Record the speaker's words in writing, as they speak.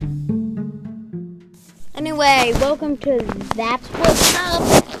Anyway, welcome to That's What's Up,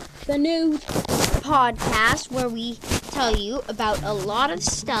 the new podcast where we tell you about a lot of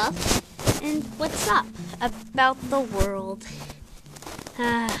stuff and what's up about the world.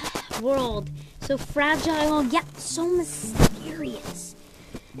 World, so fragile yet so mysterious.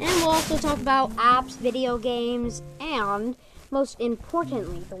 And we'll also talk about apps, video games, and most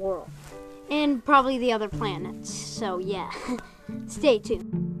importantly, the world. And probably the other planets. So yeah, stay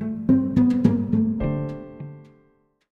tuned.